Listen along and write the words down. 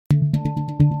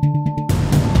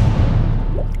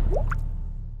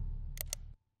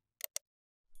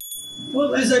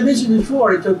Well, as I mentioned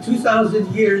before, it took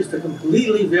 2,000 years to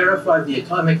completely verify the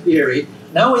atomic theory.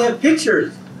 Now we have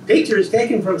pictures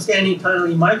taken from scanning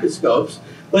tiny microscopes,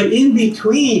 but in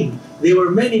between, there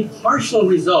were many partial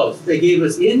results that gave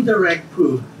us indirect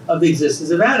proof of the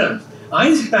existence of atoms.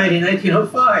 Einstein in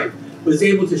 1905 was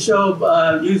able to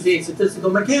show, using statistical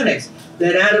mechanics,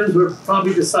 that atoms were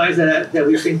probably the size that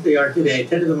we think they are today,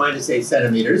 10 to the minus 8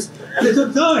 centimeters, but it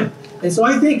took time. And so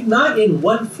I think not in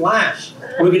one flash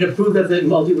we're going to prove that the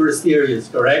multiverse theory is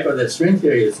correct or that string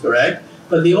theory is correct,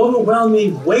 but the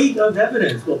overwhelming weight of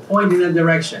evidence will point in that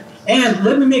direction. And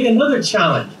let me make another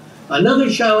challenge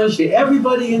to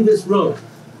everybody in this room.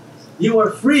 You are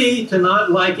free to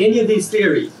not like any of these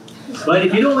theories, but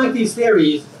if you don't like these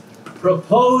theories,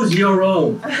 propose your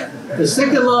own. The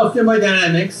second law of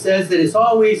thermodynamics says that it's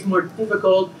always more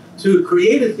difficult to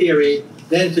create a theory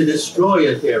than to destroy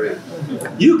a theory.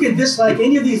 You can dislike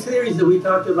any of these theories that we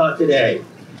talked about today,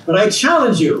 but I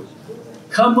challenge you,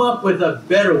 come up with a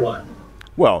better one.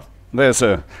 Well, there's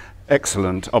an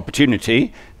excellent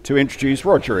opportunity to introduce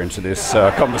Roger into this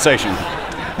conversation.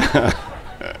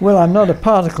 Well, I'm not a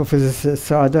particle physicist,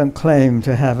 so I don't claim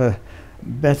to have a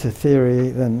better theory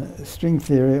than string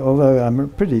theory, although I'm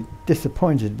pretty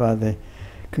disappointed by the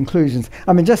conclusions.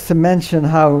 I mean, just to mention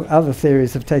how other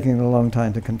theories have taken a long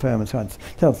time to confirm, so it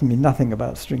tells me nothing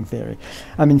about string theory.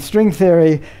 I mean, string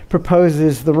theory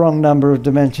proposes the wrong number of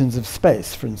dimensions of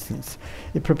space, for instance.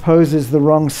 It proposes the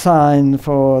wrong sign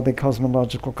for the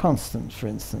cosmological constant, for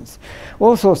instance.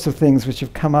 All sorts of things which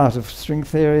have come out of string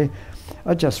theory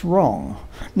are just wrong.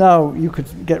 Now, you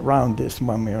could get round this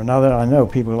one way or another. I know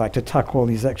people like to tuck all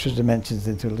these extra dimensions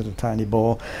into a little tiny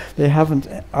ball. They haven't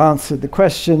answered the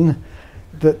question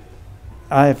that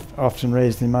I've often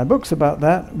raised in my books about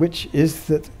that, which is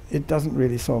that it doesn't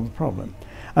really solve the problem.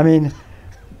 I mean,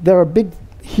 there are big,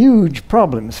 huge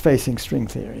problems facing string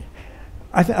theory.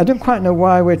 I don't quite know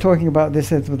why we're talking about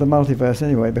this with the multiverse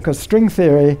anyway, because string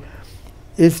theory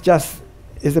is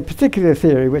a particular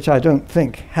theory which I don't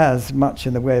think has much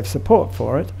in the way of support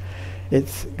for it.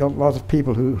 It's got a lot of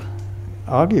people who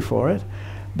argue for it,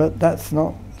 but that's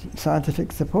not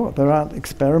scientific support. There aren't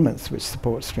experiments which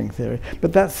support string theory.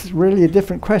 But that's really a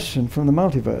different question from the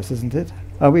multiverse, isn't it?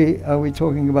 Are we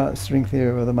talking about string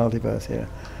theory or the multiverse here?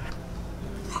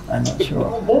 I'm not sure.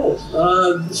 Well,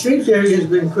 both. String theory has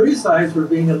been criticized for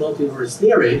being a multiverse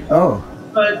theory. Oh.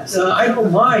 But I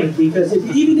don't mind, because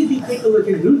even if you take a look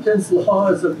at Newton's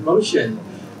laws of motion,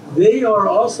 they are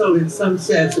also, in some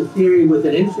sense, a theory with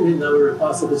an infinite number of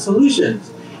possible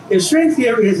solutions. If string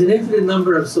theory has an infinite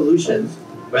number of solutions,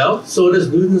 well, so does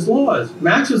Newton's laws,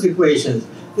 Maxwell's equations.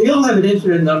 They all have an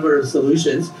infinite number of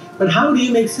solutions, but how do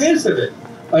you make sense of it?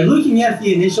 By looking at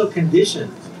the initial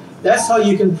conditions. That's how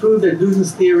you can prove that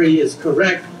Newton's theory is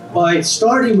correct, by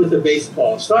starting with a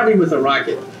baseball, starting with a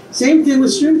rocket. Same thing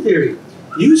with string theory.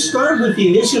 You start with the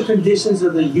initial conditions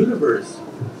of the universe,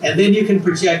 and then you can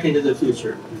project into the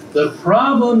future. The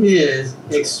problem is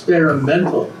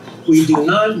experimental. We do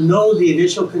not know the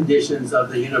initial conditions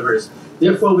of the universe.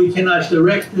 Therefore, we cannot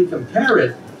directly compare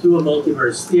it to a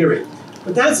multiverse theory.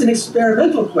 But that's an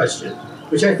experimental question,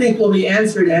 which I think will be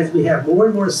answered as we have more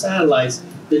and more satellites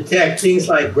detect things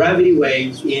like gravity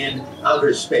waves in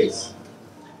outer space.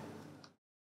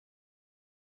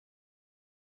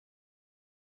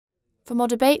 For more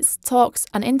debates, talks,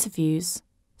 and interviews,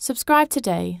 subscribe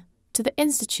today to the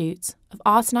Institute of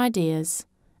Art and Ideas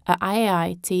at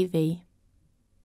IAI TV.